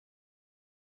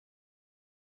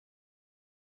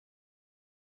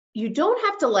You don't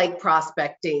have to like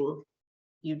prospecting,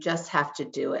 you just have to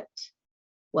do it.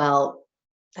 Well,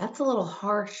 that's a little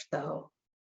harsh though,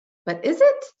 but is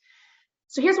it?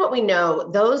 So here's what we know.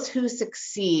 Those who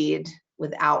succeed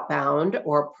with outbound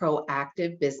or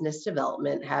proactive business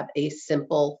development have a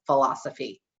simple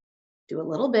philosophy. Do a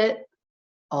little bit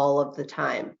all of the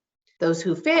time. Those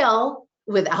who fail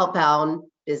with outbound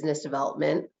business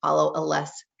development follow a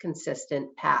less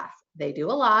consistent path. They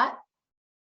do a lot,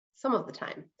 some of the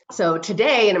time. So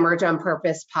today in Emerge on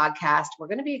Purpose podcast, we're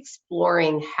going to be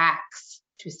exploring hacks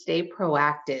to stay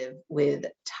proactive with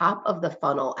top of the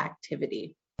funnel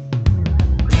activity.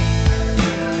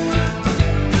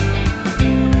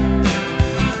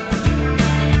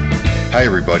 Hi,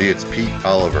 everybody. It's Pete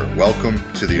Oliver. Welcome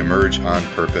to the Emerge on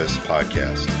Purpose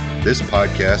podcast. This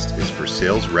podcast is for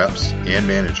sales reps and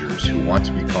managers who want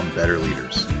to become better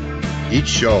leaders. Each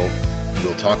show,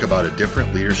 we'll talk about a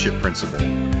different leadership principle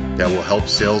that will help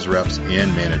sales reps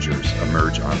and managers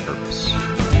emerge on purpose.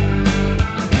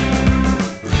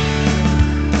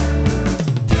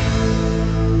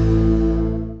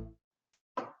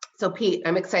 So Pete,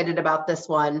 I'm excited about this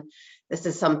one. This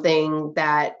is something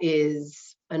that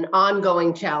is an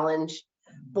ongoing challenge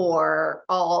for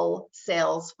all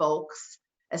sales folks,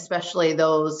 especially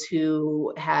those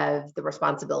who have the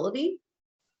responsibility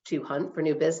to hunt for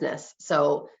new business.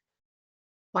 So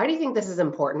why do you think this is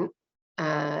important?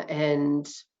 And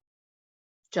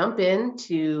jump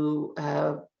into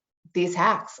these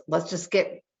hacks. Let's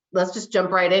just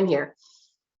jump right in here.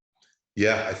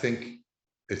 Yeah, I think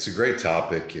it's a great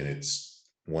topic, and it's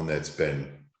one that's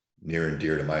been near and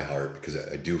dear to my heart because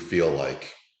I do feel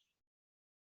like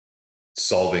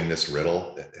solving this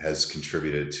riddle has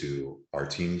contributed to our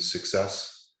team's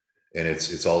success. And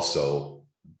it's also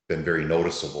been very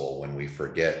noticeable when we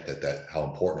forget that how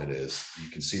important it is. You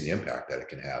can see the impact that it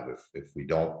can have if we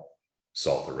don't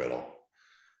solve the riddle.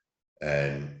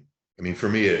 And I mean, for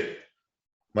me,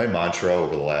 my mantra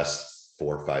over the last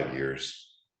 4 or 5 years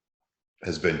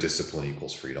has been discipline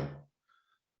equals freedom.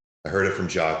 I heard it from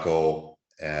Jocko,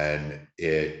 and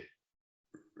it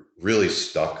really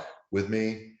stuck with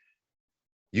me.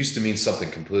 It used to mean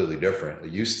something completely different.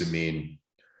 It used to mean,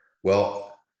 well,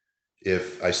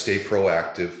 if I stay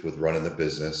proactive with running the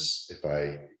business, if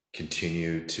I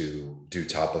continue to do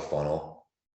top of funnel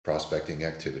prospecting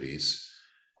activities,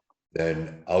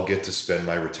 then I'll get to spend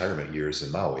my retirement years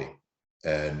in Maui.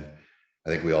 And I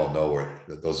think we all know where,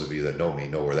 those of you that know me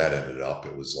know where that ended up.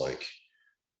 It was like,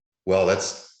 well,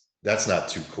 that's not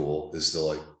too cool, is to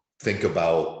like think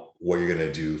about what you're going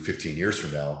to do 15 years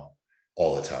from now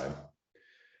all the time.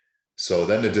 So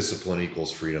then the discipline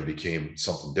equals freedom became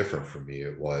something different for me.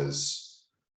 It was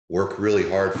work really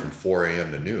hard from 4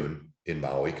 a.m. to noon in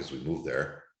Maui because we moved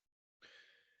there,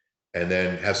 and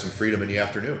then have some freedom in the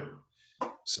afternoon.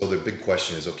 So the big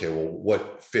question is, okay, well,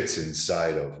 what fits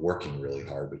inside of working really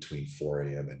hard between 4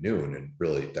 a.m. and noon? And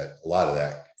really that a lot of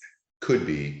that could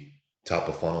be top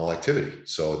of funnel activity.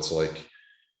 So it's like,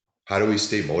 how do we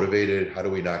stay motivated? How do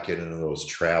we not get into those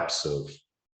traps of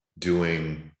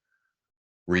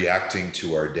reacting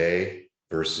to our day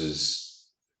versus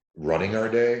running our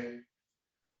day?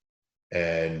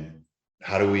 And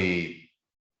how do we,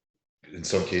 in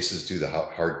some cases, do the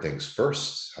hard things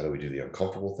first? How do we do the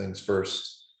uncomfortable things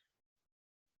first?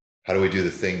 How do we do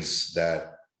the things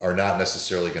that are not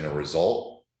necessarily going to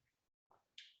result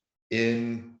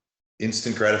in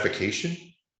instant gratification?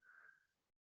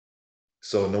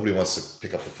 So nobody wants to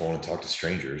pick up the phone and talk to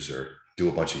strangers or do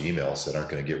a bunch of emails that aren't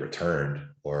going to get returned,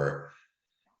 or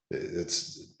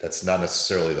that's not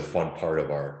necessarily the fun part of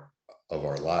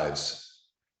our lives.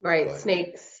 Right. But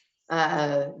snakes,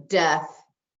 death,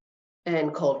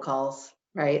 and cold calls,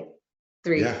 right?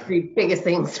 Three biggest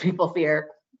things people fear.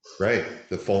 Right.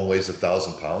 The phone weighs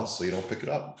 1,000 pounds, so you don't pick it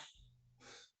up.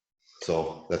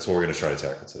 So that's what we're going to try to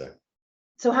tackle today.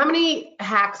 So how many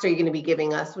hacks are you going to be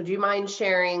giving us? Would you mind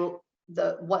sharing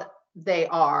what they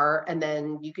are, and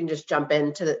then you can just jump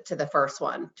into the first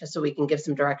one, just so we can give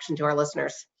some direction to our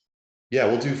listeners. Yeah,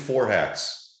 we'll do 4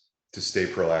 hacks to stay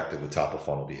proactive with top of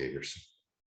funnel behaviors.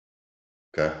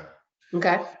 Okay.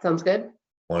 Okay, sounds good.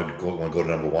 Want to go to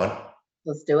number 1?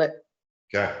 Let's do it.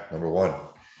 Okay, number 1.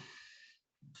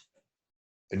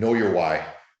 And know your why.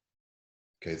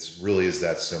 Okay, it really is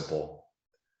that simple.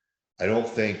 I don't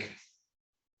think.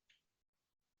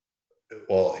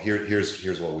 Well,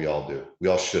 here's what we all do. We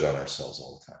all should on ourselves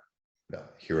all the time. Now,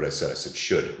 hear what I said? I said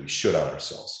should. We should on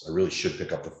ourselves. I really should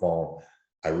pick up the phone.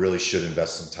 I really should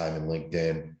invest some time in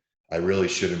LinkedIn. I really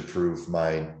should improve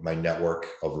my network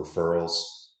of referrals.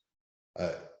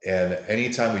 And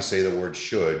anytime we say the word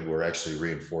should, we're actually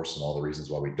reinforcing all the reasons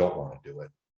why we don't want to do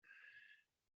it.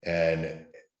 And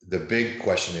the big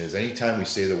question is, anytime we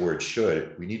say the word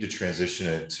should, we need to transition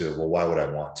it to, well, why would I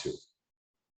want to?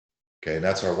 Okay, and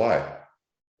that's our why.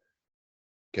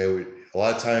 Okay, a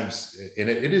lot of times, and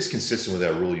it is consistent with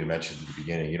that rule you mentioned at the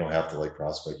beginning, you don't have to like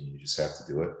prospecting, you just have to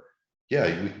do it.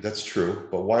 Yeah, that's true,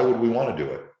 but why would we want to do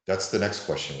it? That's the next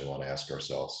question we want to ask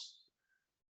ourselves.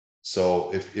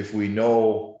 So if we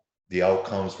know the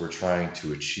outcomes we're trying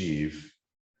to achieve,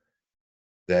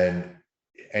 then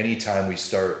anytime we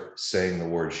start saying the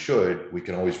word should, we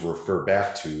can always refer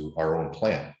back to our own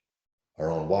plan, our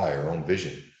own why, our own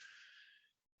vision.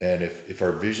 And if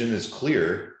our vision is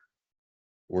clear,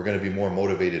 we're going to be more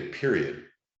motivated, period.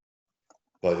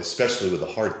 But especially with the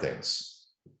hard things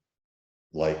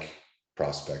like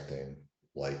prospecting,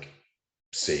 like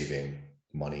saving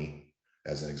money,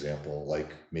 as an example,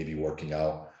 like maybe working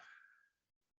out,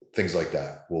 things like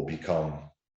that will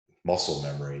become muscle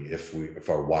memory if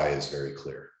our why is very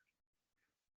clear.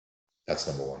 That's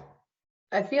number one.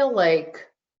 I feel like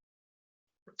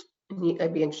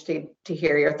I'd be interested to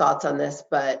hear your thoughts on this,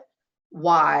 but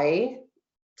why,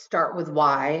 start with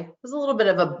why, was a little bit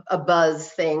of a buzz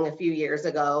thing a few years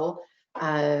ago.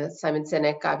 Simon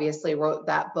Sinek obviously wrote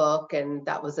that book, and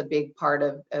that was a big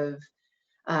part of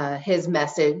his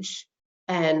message.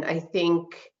 And I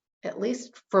think, at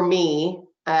least for me,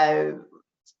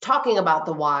 talking about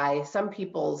the why, some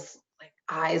people's like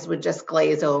eyes would just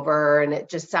glaze over, and it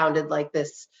just sounded like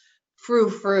this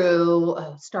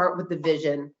frou-frou, start with the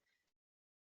vision.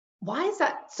 Why is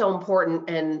that so important?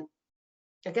 And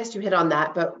I guess you hit on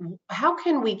that, but how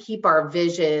can we keep our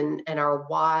vision and our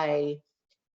why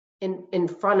in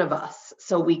front of us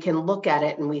so we can look at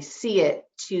it and we see it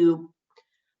to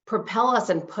propel us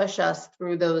and push us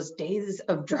through those days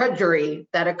of drudgery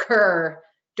that occur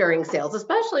during sales,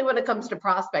 especially when it comes to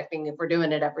prospecting, if we're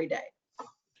doing it every day?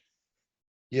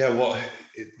 Yeah, well,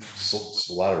 it's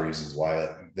a lot of reasons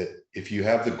why. That if you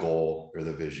have the goal or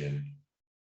the vision,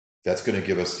 that's going to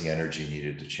give us the energy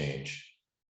needed to change.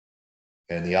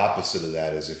 And the opposite of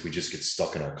that is if we just get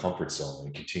stuck in our comfort zone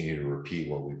and continue to repeat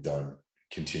what we've done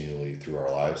continually through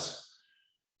our lives.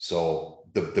 So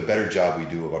the better job we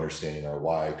do of understanding our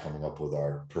why, coming up with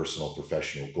our personal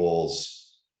professional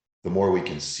goals, the more we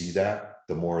can see that,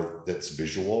 the more that's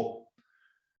visual.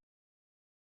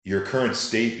 Your current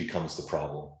state becomes the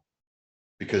problem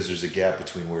because there's a gap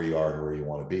between where you are and where you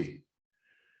want to be.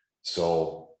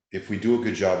 So if we do a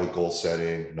good job with goal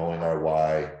setting, knowing our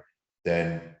why,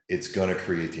 then it's going to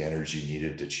create the energy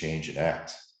needed to change and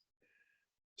act.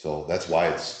 So that's why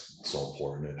it's so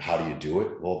important. And how do you do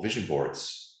it? Well, vision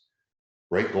boards,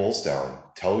 write goals down,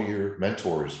 tell your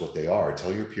mentors what they are,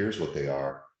 tell your peers what they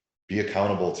are, be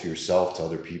accountable to yourself, to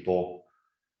other people,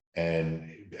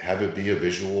 and have it be a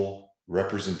visual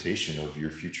representation of your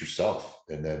future self.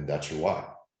 And then that's your why.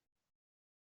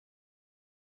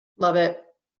 Love it.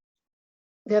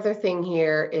 The other thing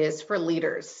here is for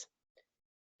leaders.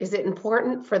 Is it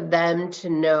important for them to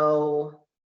know,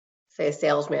 say a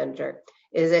sales manager,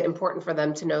 is it important for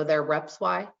them to know their reps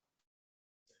why?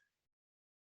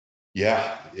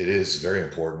 Yeah, it is very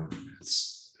important.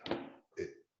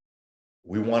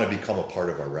 We want to become a part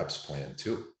of our reps plan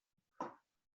too.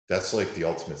 That's like the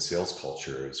ultimate sales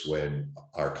culture, is when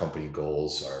our company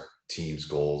goals, our team's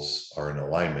goals are in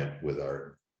alignment with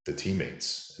the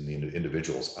teammates and the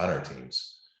individuals on our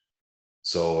teams.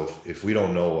 So if we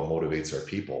don't know what motivates our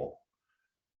people,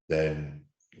 then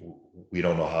we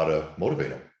don't know how to motivate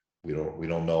them. We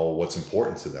don't know what's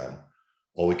important to them.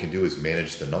 All we can do is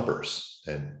manage the numbers,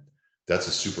 and that's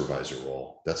a supervisor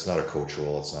role. That's not a coach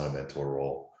role. It's not a mentor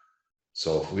role.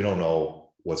 So if we don't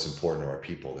know what's important to our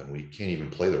people, then we can't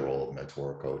even play the role of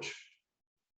mentor or coach.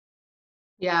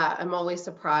 Yeah, I'm always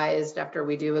surprised after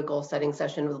we do a goal setting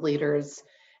session with leaders,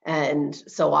 and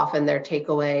so often their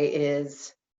takeaway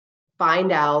is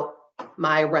find out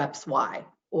my reps why,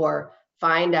 or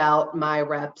find out my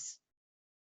reps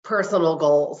personal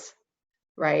goals,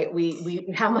 right?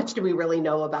 We how much do we really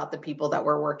know about the people that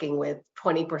we're working with?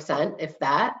 20%, if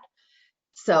that.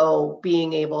 So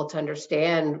being able to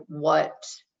understand what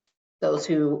those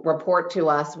who report to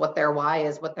us, what their why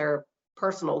is, what their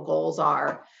personal goals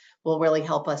are, will really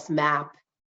help us map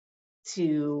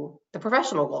to the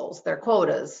professional goals, their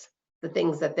quotas, the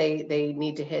things that they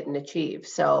need to hit and achieve.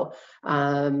 So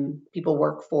people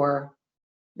work for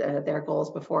their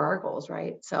goals before our goals,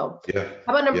 right? So Yeah,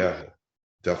 how about number? yeah,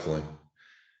 definitely.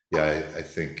 Yeah, I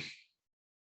think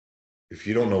if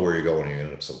you don't know where you're going, you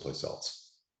end up someplace else.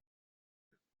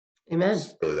 Amen.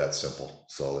 It's really that simple.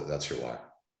 So that's your why.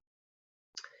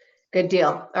 Good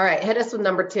deal. All right, hit us with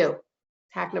number two.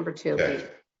 Hack number two. Okay.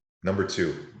 Number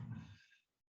two.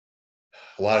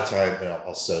 a lot of time, and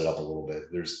I'll set it up a little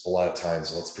bit. There's a lot of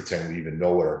times, let's pretend we even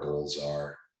know what our goals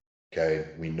are. Okay.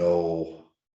 We know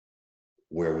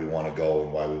where we want to go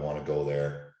and why we want to go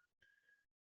there.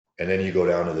 And then you go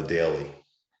down to the daily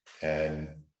and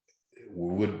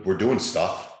we're doing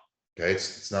stuff. Okay.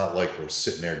 It's not like we're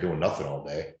sitting there doing nothing all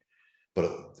day, but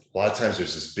a lot of times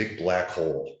there's this big black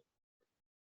hole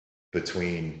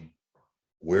between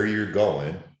where you're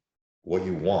going, what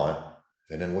you want,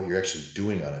 and then what you're actually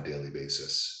doing on a daily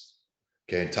basis.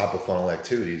 Okay. And top of funnel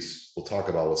activities, we'll talk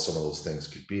about what some of those things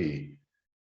could be,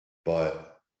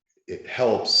 but it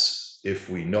helps if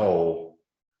we know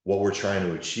what we're trying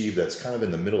to achieve that's kind of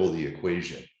in the middle of the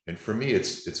equation. And for me,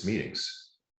 it's meetings.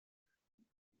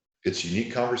 It's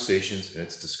unique conversations and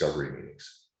it's discovery meetings.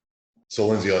 So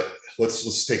Lindsay,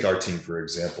 let's take our team, for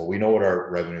example. We know what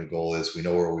our revenue goal is. We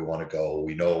know where we want to go.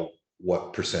 We know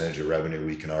what percentage of revenue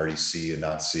we can already see and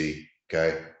not see.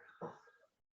 Okay.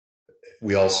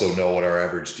 We also know what our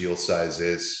average deal size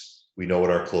is. We know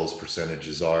what our close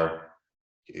percentages are.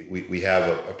 We have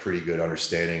a pretty good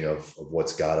understanding of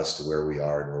what's got us to where we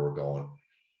are and where we're going.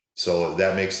 So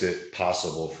that makes it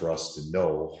possible for us to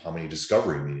know how many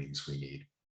discovery meetings we need,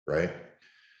 right?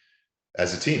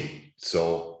 As a team.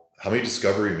 So how many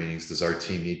discovery meetings does our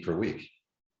team need per week?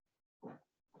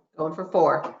 Going for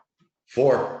 4.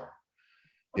 4.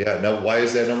 Yeah. Now, why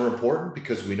is that number important?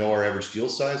 Because we know our average deal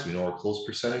size, we know our close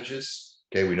percentages.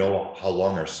 Okay. We know how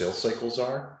long our sales cycles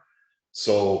are.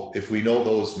 So if we know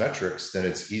those metrics, then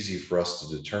it's easy for us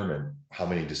to determine how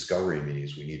many discovery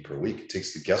meetings we need per week. It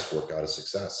takes the guesswork out of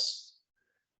success.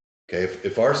 Okay.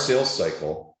 If our sales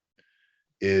cycle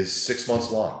is 6 months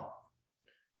long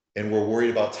and we're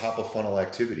worried about top of funnel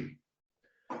activity,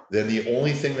 then the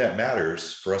only thing that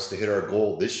matters for us to hit our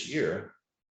goal this year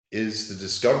is the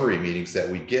discovery meetings that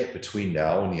we get between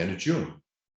now and the end of June.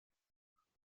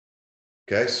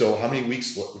 Okay. So how many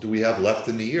weeks do we have left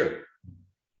in the year?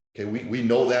 Okay, we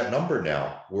know that number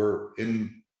now. We're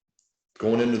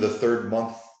going into the 3rd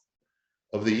month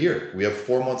of the year. We have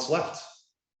 4 months left.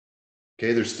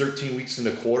 Okay, there's 13 weeks in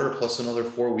the quarter plus another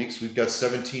 4 weeks. We've got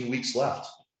 17 weeks left.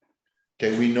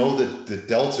 Okay, we know that the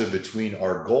delta between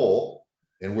our goal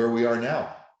and where we are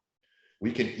now.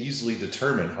 We can easily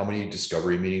determine how many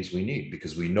discovery meetings we need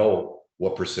because we know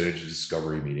what percentage of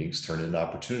discovery meetings turn into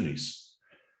opportunities.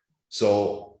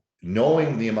 So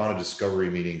knowing the amount of discovery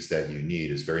meetings that you need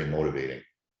is very motivating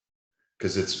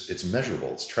because it's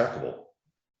measurable, it's trackable.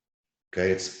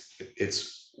 Okay,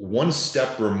 it's one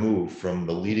step removed from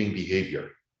the leading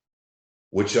behavior,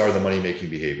 which are the money-making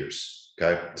behaviors.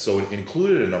 Okay, so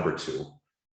included in number 2,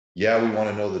 yeah, we want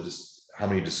to know how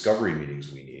many discovery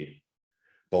meetings we need,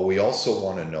 but we also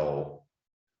want to know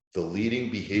the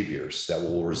leading behaviors that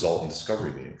will result in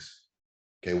discovery meetings.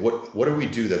 Okay, what do we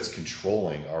do that's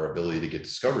controlling our ability to get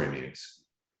discovery meetings?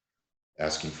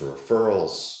 Asking for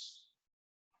referrals,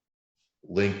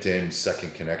 LinkedIn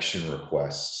second connection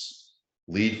requests,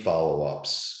 lead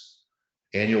follow-ups,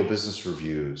 annual business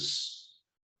reviews,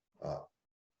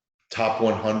 top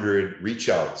 100 reach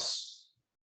outs.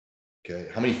 Okay,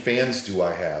 how many fans do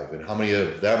I have and how many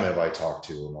of them have I talked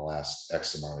to in the last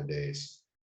X amount of days?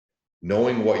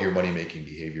 Knowing what your money-making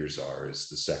behaviors are is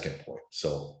the second point.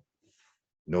 So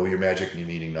know your magic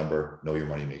meeting number, know your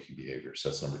money-making behaviors.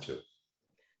 That's number 2.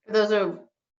 For those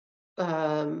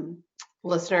are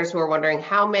listeners who are wondering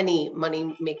how many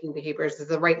money-making behaviors is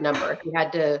the right number. If you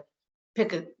had to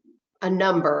pick a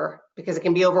number, because it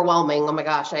can be overwhelming. Oh my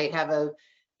gosh, I have a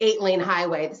 8-lane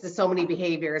highway. This is so many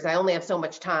behaviors. I only have so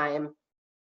much time.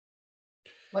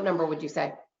 What number would you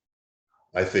say?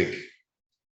 I think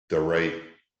the right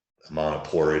amount of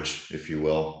porridge, if you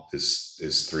will,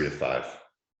 is 3 to 5.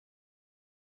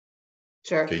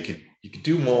 Sure. Okay, you could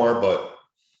do more, but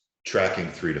tracking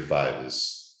 3 to 5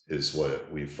 is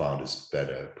what we've found has been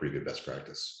a pretty good best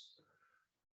practice.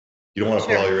 You don't want to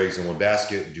put all your eggs in one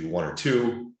basket and do 1 or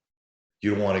 2. You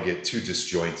don't want to get too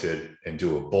disjointed and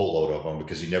do a boatload of them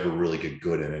because you never really get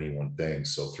good at any one thing.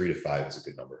 So 3 to 5 is a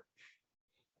good number.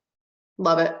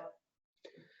 Love it.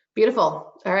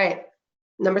 Beautiful. All right.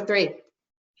 Number 3.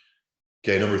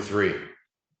 Okay, number 3.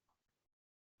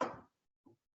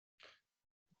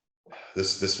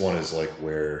 This one is like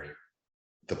where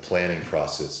the planning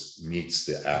process meets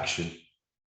the action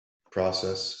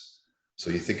process. So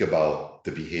you think about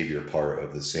the behavior part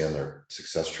of the Sandler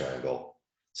success triangle.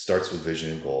 It starts with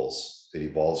vision and goals. It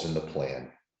evolves into plan.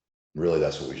 Really,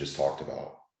 that's what we just talked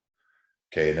about.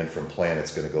 Okay, and then from plan,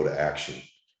 it's going to go to action.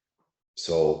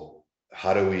 So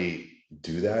how do we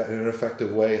do that in an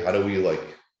effective way? How do we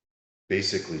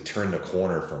basically turn the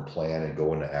corner from plan and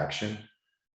go into action?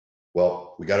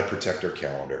 Well, we got to protect our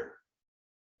calendar.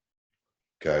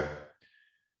 Okay.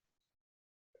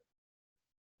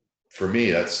 for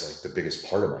me, that's like the biggest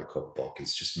part of my cookbook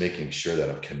is just making sure that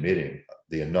I'm committing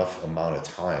the enough amount of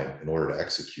time in order to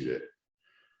execute it.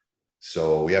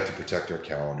 So we have to protect our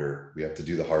calendar. We have to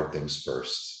do the hard things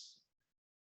first.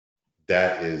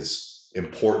 That is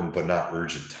important, but not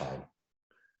urgent time.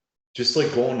 Just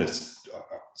like going to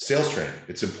sales training,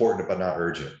 it's important, but not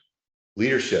urgent.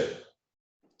 Leadership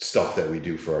stuff that we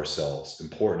do for ourselves,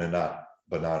 important and not,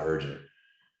 but not urgent.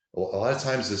 A lot of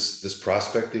times this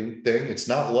prospecting thing, it's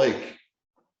not like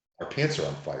our pants are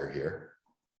on fire here.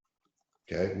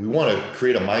 Okay. We want to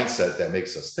create a mindset that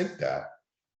makes us think that,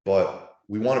 but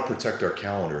we want to protect our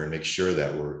calendar and make sure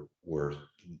that we're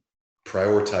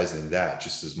prioritizing that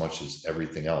just as much as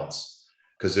everything else.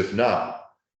 Because if not,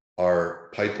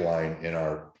 our pipeline and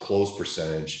our close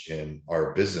percentage in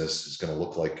our business is going to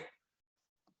look like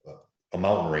a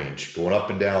mountain range going up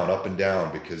and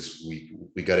down because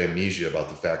we got amnesia about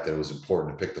the fact that it was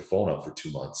important to pick the phone up for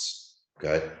 2 months.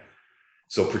 Okay.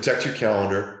 So protect your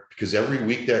calendar, because every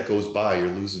week that goes by, you're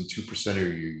losing 2% of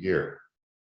your year.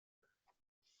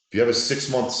 If you have a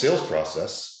 6-month sales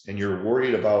process and you're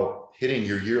worried about hitting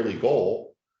your yearly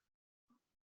goal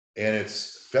and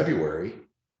it's February,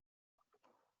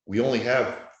 we only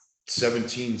have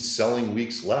 17 selling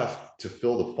weeks left to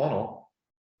fill the funnel.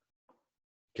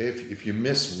 Okay, if you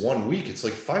miss 1 week, it's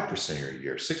like 5% of your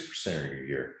year, 6% of your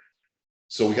year.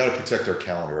 So we got to protect our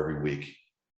calendar every week.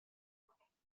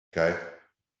 Okay.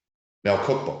 Now,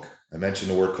 cookbook. I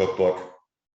mentioned the word cookbook.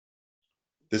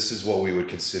 This is what we would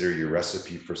consider your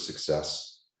recipe for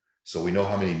success. So we know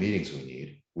how many meetings we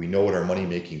need. We know what our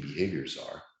money-making behaviors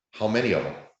are. How many of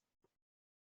them?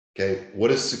 Okay.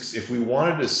 What is, if we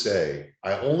wanted to say,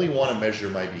 I only want to measure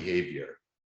my behavior,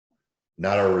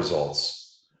 not our results.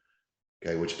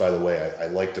 Okay. Which, by the way, I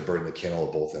like to burn the candle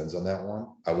at both ends on that one.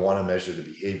 I want to measure the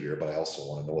behavior, but I also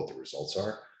want to know what the results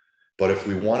are. But if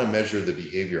we want to measure the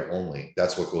behavior only,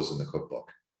 that's what goes in the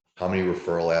cookbook. How many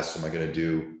referral asks am I going to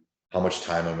do? How much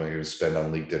time am I going to spend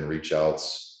on LinkedIn reach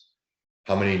outs?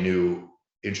 How many new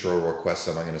intro requests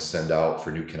am I going to send out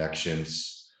for new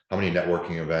connections? How many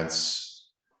networking events,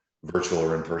 virtual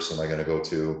or in person, am I going to go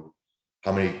to?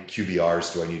 How many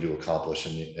QBRs do I need to accomplish?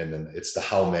 And then it's the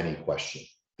how many question.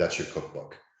 That's your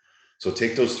cookbook. So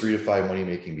take those 3 to 5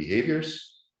 money-making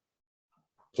behaviors,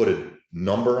 put a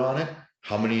number on it.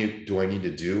 How many do I need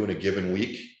to do in a given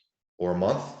week or a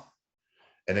month?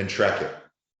 And then track it.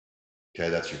 Okay,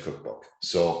 that's your cookbook.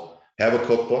 So have a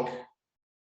cookbook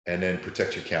and then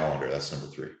protect your calendar. That's number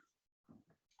 3.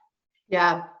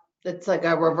 Yeah, it's like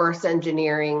a reverse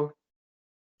engineering,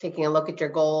 taking a look at your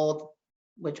goal,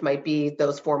 which might be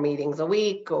those 4 meetings a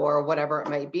week or whatever it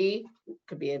might be. It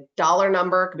could be a dollar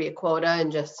number, it could be a quota,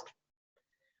 and just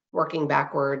working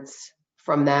backwards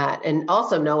from that. And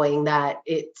also knowing that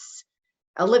it's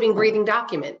a living, breathing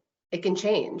document. It can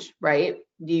change, right?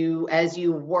 As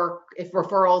you work, if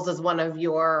referrals is one of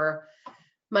your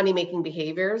money-making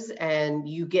behaviors and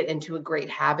you get into a great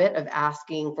habit of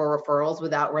asking for referrals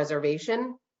without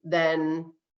reservation,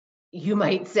 then you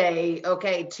might say,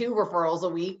 okay, 2 referrals a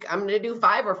week, I'm going to do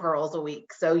 5 referrals a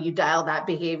week. So you dial that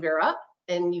behavior up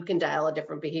and you can dial a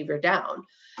different behavior down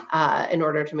in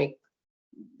order to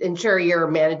ensure you're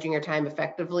managing your time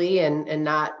effectively and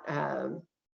not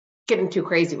getting too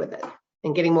crazy with it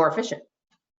and getting more efficient.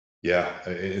 Yeah,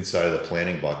 inside of the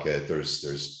planning bucket,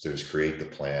 there's create the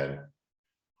plan,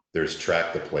 there's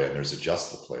track the plan, there's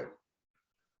adjust the plan.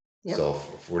 Yep. So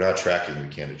if we're not tracking, we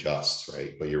can't adjust,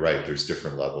 right? But you're right, there's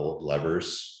different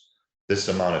levers. This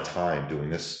amount of time doing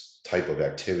this type of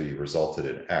activity resulted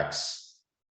in X.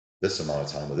 This amount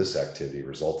of time with this activity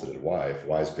resulted in Y. If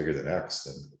Y is bigger than X,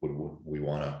 then we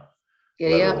want to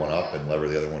lever one up and lever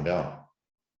the other one down.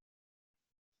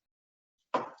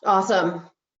 Awesome.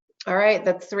 All right,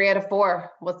 that's 3 out of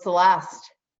 4. What's the last?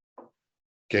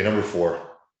 Okay, number 4.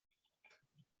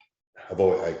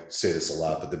 I say this a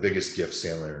lot, but the biggest gift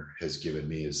Sandler has given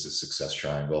me is the success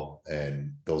triangle.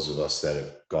 And those of us that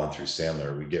have gone through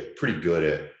Sandler, we get pretty good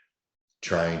at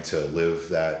trying to live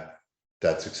that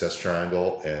success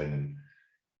triangle. And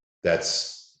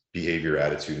that's behavior,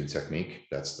 attitude, and technique.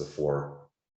 That's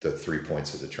the 3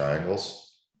 points of the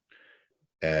triangles.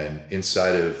 And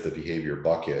inside of the behavior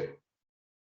bucket,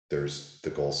 there's the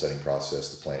goal setting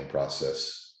process, the planning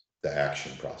process, the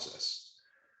action process.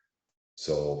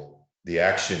 So the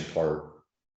action part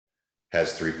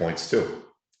has 3 points too.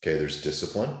 Okay, there's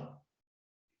discipline.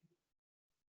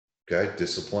 Okay,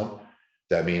 discipline.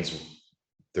 That means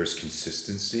there's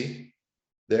consistency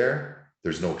there.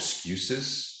 There's no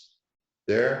excuses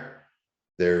there.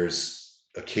 There's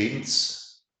a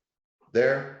cadence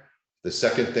there. The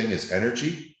second thing is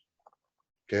energy.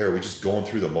 Okay, are we just going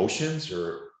through the motions,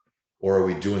 or or are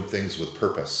we doing things with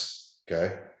purpose?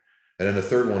 Okay. And then the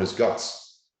third one is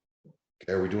guts.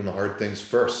 Okay. Are we doing the hard things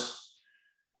first?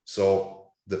 So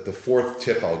the fourth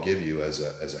tip I'll give you as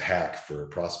a hack for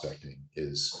prospecting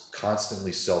is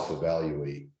constantly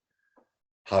self-evaluate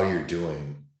how you're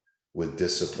doing with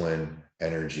discipline,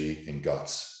 energy, and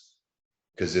guts.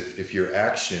 Because if your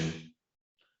action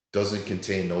doesn't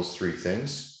contain those three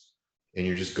things and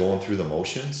you're just going through the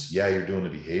motions, yeah, you're doing the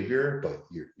behavior, but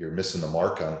you're missing the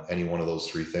mark on any one of those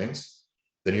three things,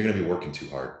 then you're going to be working too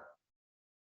hard.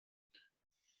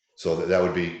 So that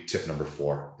would be tip number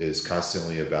 4, is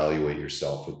constantly evaluate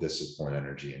yourself with discipline,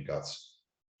 energy, and guts.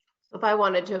 If I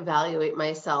wanted to evaluate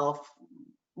myself,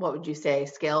 what would you say?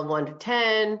 Scale of 1 to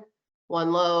 10,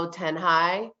 1 low, 10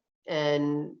 high,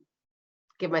 and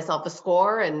give myself a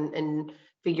score and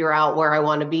figure out where I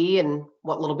want to be and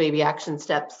what little baby action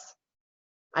steps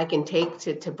I can take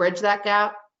to bridge that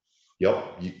gap.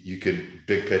 Yep. You could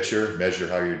big picture measure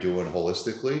how you're doing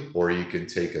holistically, or you can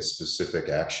take a specific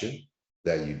action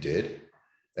that you did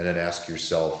and then ask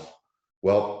yourself,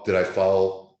 well, did I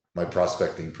follow my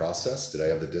prospecting process? Did I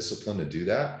have the discipline to do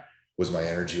that? Was my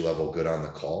energy level good on the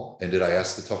call? And did I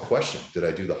ask the tough question? Did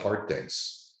I do the hard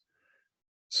things?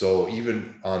 So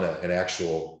even on an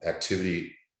actual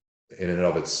activity in and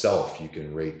of itself, you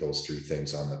can rate those 3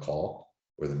 things on the call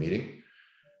or the meeting.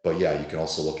 But yeah, you can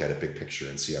also look at it big picture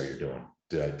and see how you're doing.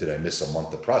 Did I miss a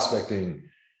month of prospecting?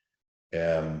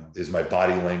 Is my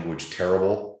body language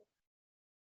terrible?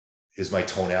 Is my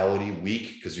tonality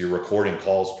weak? Because you're recording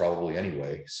calls probably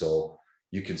anyway. So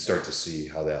you can start to see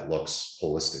how that looks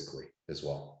holistically as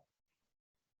well.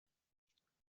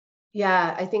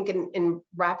 Yeah, I think in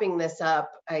wrapping this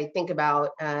up, I think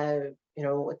about,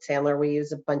 with Sandler, we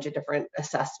use a bunch of different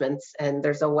assessments, and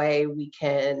there's a way we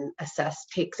can assess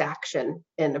takes action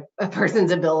in a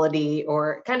person's ability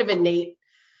or kind of innate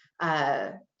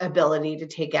ability to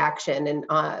take action. And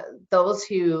those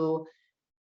who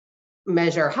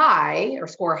measure high or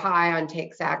score high on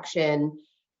takes action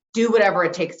do whatever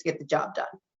it takes to get the job done.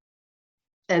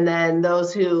 And then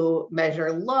those who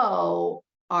measure low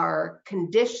are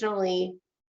conditionally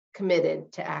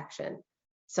committed to action.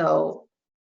 So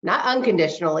not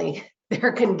unconditionally,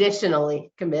 they're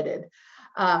conditionally committed.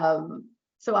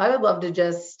 So I would love to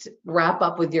just wrap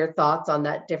up with your thoughts on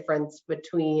that difference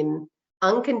between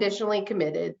unconditionally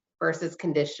committed versus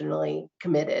conditionally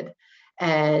committed,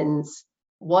 and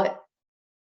what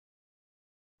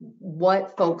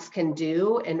folks can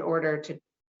do in order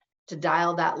to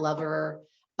dial that lever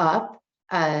up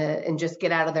and just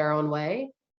get out of their own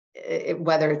way,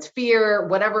 whether it's fear,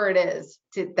 whatever it is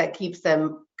that keeps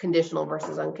them conditional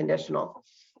versus unconditional.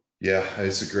 Yeah,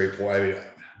 it's a great point. I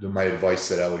mean, my advice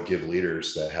that I would give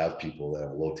leaders that have people that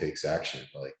have low takes action,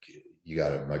 like, you got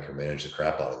to micromanage the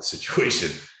crap out of the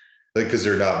situation, like, because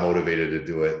they're not motivated to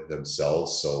do it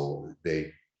themselves. So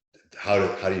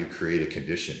how do you create a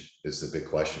condition is the big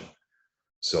question.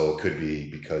 So it could be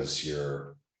because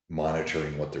you're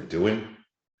monitoring what they're doing.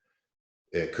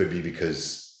 It could be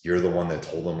because you're the one that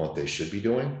told them what they should be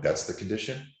doing. That's the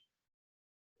condition.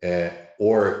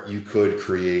 Or you could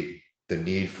create the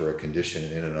need for a condition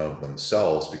in and of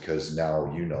themselves because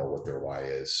now you know what their why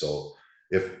is. So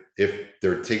if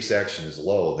their takes action is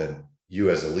low, then you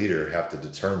as a leader have to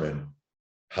determine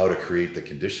how to create the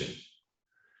condition.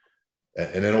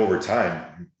 And then over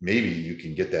time, maybe you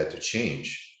can get that to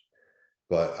change.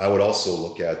 But I would also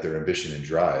look at their ambition and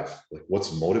drive, like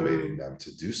what's motivating them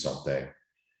to do something.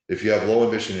 If you have low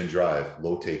ambition and drive,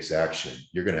 low takes action,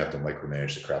 you're going to have to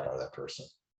micromanage the crap out of that person.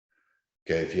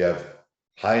 Okay. If you have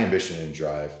high ambition and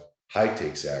drive, high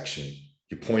takes action,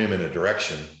 you point them in a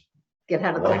direction, Get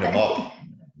out of the way. line them up,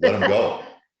 let them go.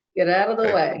 Get out of the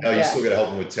way. Now you still got to help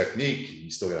them with technique.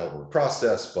 You still got to help them with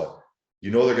process, but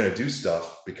you know they're going to do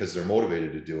stuff because they're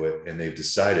motivated to do it, and they've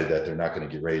decided that they're not going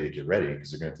to get ready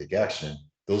because they're going to take action.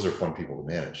 Those are fun people to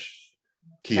manage.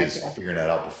 Key is figuring that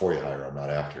out before you hire them, not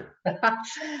after.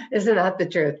 Isn't that the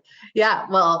truth? Yeah,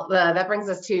 well, that brings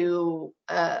us to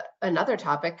another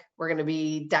topic we're going to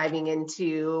be diving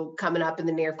into coming up in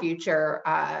the near future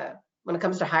when it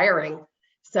comes to hiring.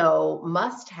 So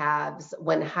must-haves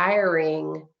when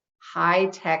hiring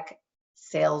high-tech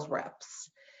sales reps.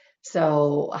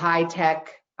 So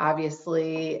high-tech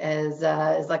obviously is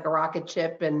like a rocket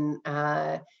ship in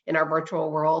our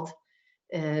virtual world.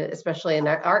 Especially in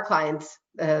our clients,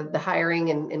 the hiring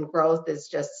and growth is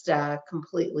just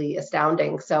completely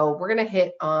astounding. So we're going to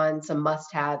hit on some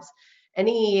must-haves.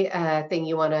 Any thing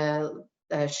you want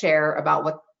to share about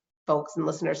what folks and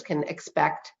listeners can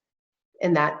expect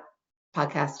in that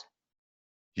podcast?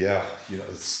 Yeah,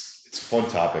 it's a fun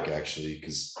topic actually,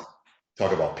 because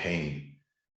talk about pain.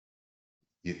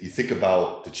 you think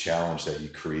about the challenge that you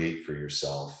create for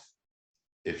yourself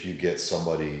if you get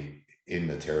somebody in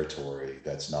the territory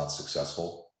that's not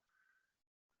successful.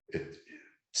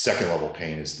 Second level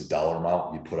pain is the dollar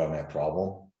amount you put on that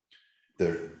problem.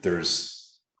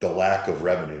 There's the lack of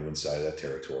revenue inside of that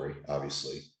territory,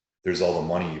 obviously. There's all the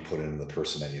money you put into the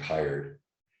person that you hired.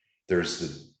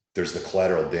 There's the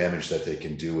collateral damage that they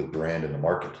can do with brand in the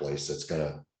marketplace that's going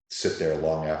to sit there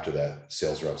long after that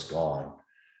sales rep's gone.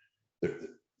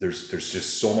 There's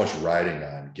just so much riding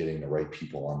on getting the right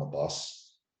people on the bus.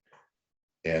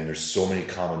 And there's so many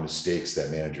common mistakes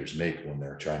that managers make when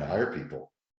they're trying to hire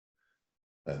people.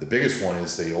 The biggest one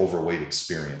is they overweight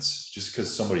experience. Just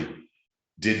because somebody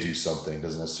did do something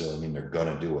doesn't necessarily mean they're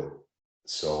going to do it.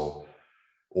 So,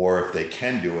 or if they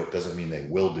can do it, doesn't mean they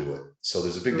will do it. So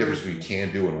there's a big difference between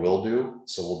can do and will do.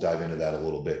 So we'll dive into that a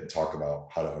little bit and talk about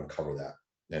how to uncover that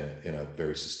in a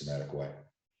very systematic way.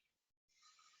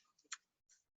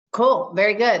 Cool.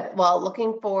 Very good. Well,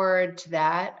 looking forward to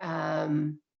that.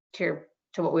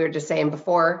 To what we were just saying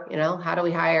before, how do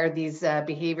we hire these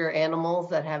behavior animals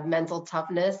that have mental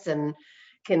toughness and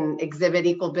can exhibit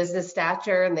equal business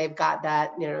stature, and they've got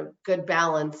that, good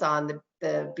balance on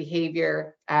the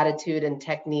behavior, attitude, and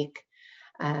technique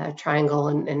triangle,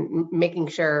 and making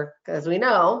sure, because we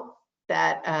know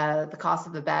that the cost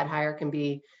of a bad hire can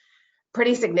be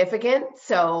pretty significant.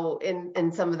 So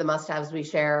in some of the must-haves we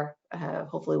share,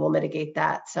 hopefully we'll mitigate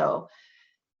that. So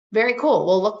very cool.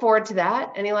 We'll look forward to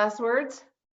that. Any last words?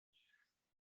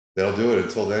 That'll do it.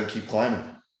 Until then, keep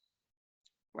climbing.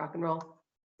 Rock and roll.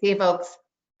 See you, folks.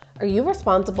 Are you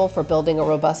responsible for building a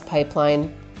robust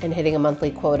pipeline and hitting a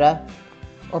monthly quota?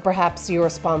 Or perhaps you're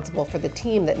responsible for the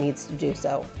team that needs to do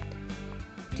so.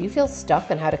 Do you feel stuck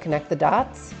on how to connect the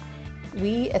dots?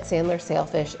 We at Sandler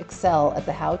Sailfish excel at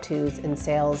the how-tos in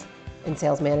sales and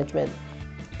sales management.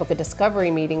 Book a discovery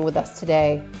meeting with us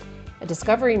today. A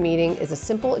discovery meeting is a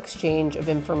simple exchange of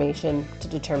information to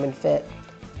determine fit.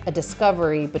 A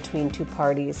discovery between two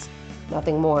parties,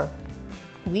 nothing more.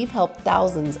 We've helped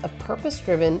thousands of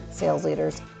purpose-driven sales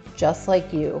leaders just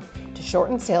like you to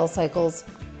shorten sales cycles,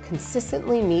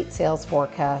 consistently meet sales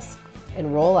forecasts,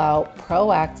 and roll out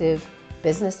proactive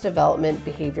business development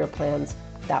behavior plans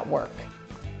that work.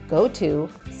 Go to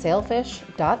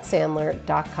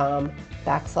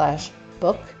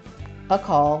sailfish.sandler.com/book a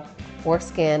call or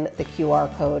scan the QR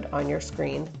code on your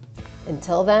screen.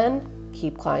 Until then,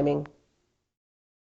 keep climbing.